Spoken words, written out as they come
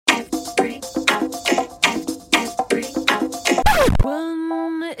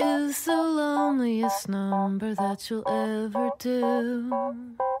number that you'll ever do.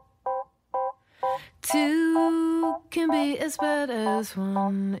 2 can be as bad as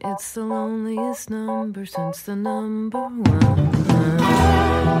 1. It's the loneliest number since the number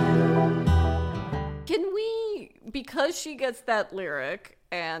 1. Can we, because she gets that lyric,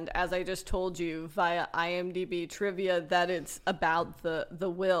 and as I just told you via IMDb trivia that it's about the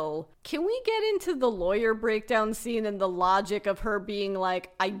will, can we get into the lawyer breakdown scene and the logic of her being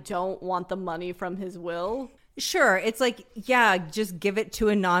like, I don't want the money from his will? Sure. It's like, yeah, just give it to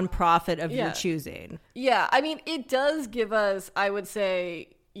a nonprofit of your choosing. Yeah. I mean, it does give us, I would say,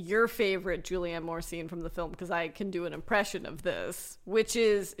 your favorite Julianne Moore scene from the film, because I can do an impression of this, which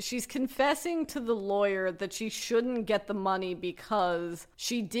is she's confessing to the lawyer that she shouldn't get the money because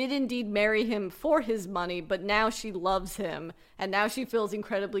she did indeed marry him for his money, but now she loves him, and now she feels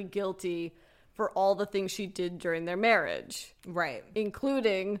incredibly guilty for all the things she did during their marriage. Right.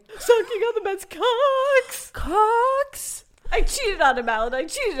 Including sucking on the man's cocks. Cocks? I cheated on him, Alan. I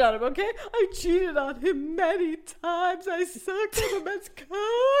cheated on him, okay? I cheated on him many times. I sucked on the man's cocks.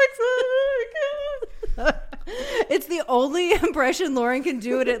 It's the only impression Lauren can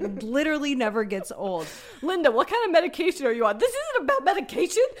do, and it literally never gets old. Linda, what kind of medication are you on? This isn't about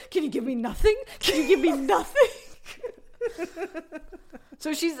medication. Can you give me nothing? Can you give me nothing?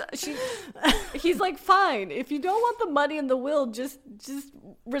 So he's like, fine, if you don't want the money in the will, just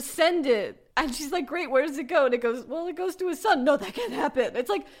rescind it. And she's like, great, where does it go? And it goes, well, it goes to his son. No, that can't happen. It's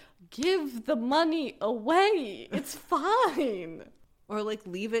like, give the money away. It's fine. Or like,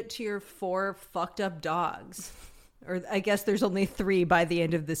 leave it to your 4 fucked up dogs. Or I guess there's only 3 by the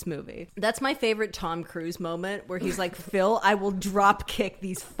end of this movie. That's my favorite Tom Cruise moment, where he's like, Phil, I will drop kick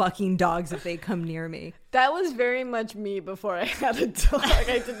these fucking dogs if they come near me. That was very much me before I had a dog.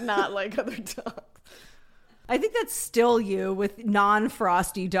 I did not like other dogs. I think that's still you with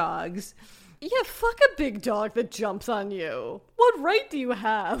non-frosty dogs. Yeah, fuck a big dog that jumps on you. What right do you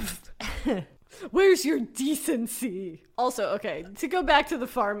have? Where's your decency? Also, okay, to go back to the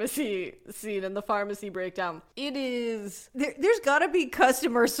pharmacy scene and the pharmacy breakdown, it is... There's gotta be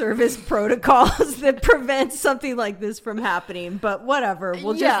customer service protocols that prevent something like this from happening, but whatever,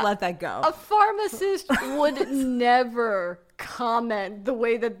 we'll just let that go. A pharmacist would never comment the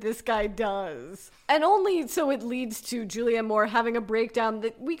way that this guy does. And only so it leads to Julianne Moore having a breakdown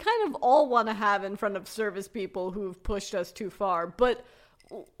that we kind of all want to have in front of service people who've pushed us too far, but...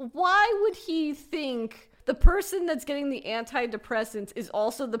 why would he think the person that's getting the antidepressants is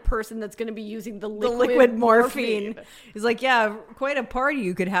also the person that's going to be using the liquid morphine? He's like, yeah, quite a party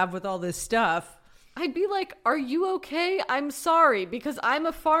you could have with all this stuff. I'd be like, are you okay? I'm sorry, because I'm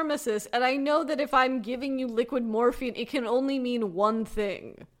a pharmacist, and I know that if I'm giving you liquid morphine, it can only mean one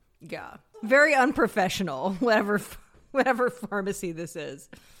thing. Yeah. Very unprofessional, whatever pharmacy this is.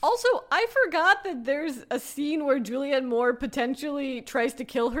 Also, I forgot that there's a scene where Julianne Moore potentially tries to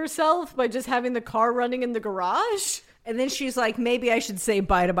kill herself by just having the car running in the garage. And then she's like, maybe I should say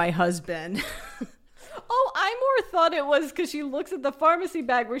bye to my husband. Oh, I more thought it was because she looks at the pharmacy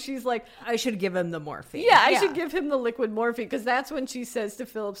bag where she's like, I should give him the morphine. Yeah, I should give him the liquid morphine, because that's when she says to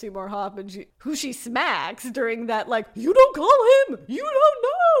Philip Seymour Hoffman, who she smacks during that, like, you don't call him, you don't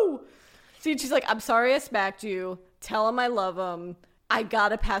know. See, she's like, I'm sorry I smacked you. Tell him I love him. I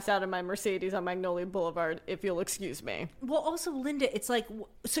gotta pass out in my Mercedes on Magnolia Boulevard, if you'll excuse me. Well, also, Linda, it's like,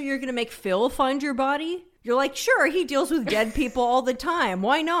 so you're gonna make Phil find your body? You're like, sure, he deals with dead people all the time.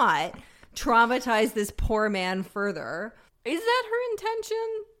 Why not traumatize this poor man further? Is that her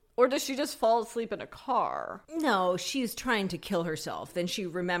intention? Or does she just fall asleep in a car? No, she's trying to kill herself. Then she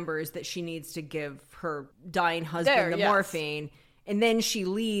remembers that she needs to give her dying husband morphine. And then she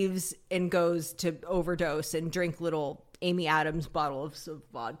leaves and goes to overdose and drink little Amy Adams bottles of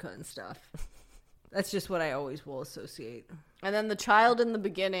vodka and stuff. That's just what I always will associate. And then the child in the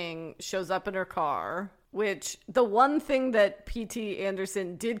beginning shows up in her car, which the one thing that P.T.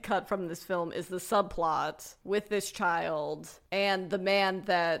 Anderson did cut from this film is the subplot with this child and the man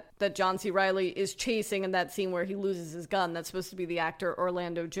that John C. Reilly is chasing in that scene where he loses his gun. That's supposed to be the actor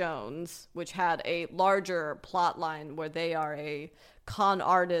Orlando Jones, which had a larger plot line where they are a con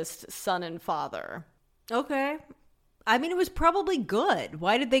artist son and father. Okay. I mean, it was probably good.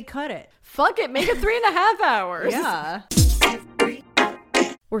 Why did they cut it? Fuck it, make it 3.5 hours. Yeah.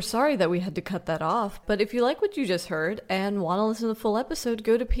 We're sorry that we had to cut that off, but if you like what you just heard and want to listen to the full episode,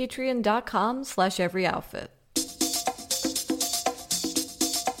 go to patreon.com/everyoutfit.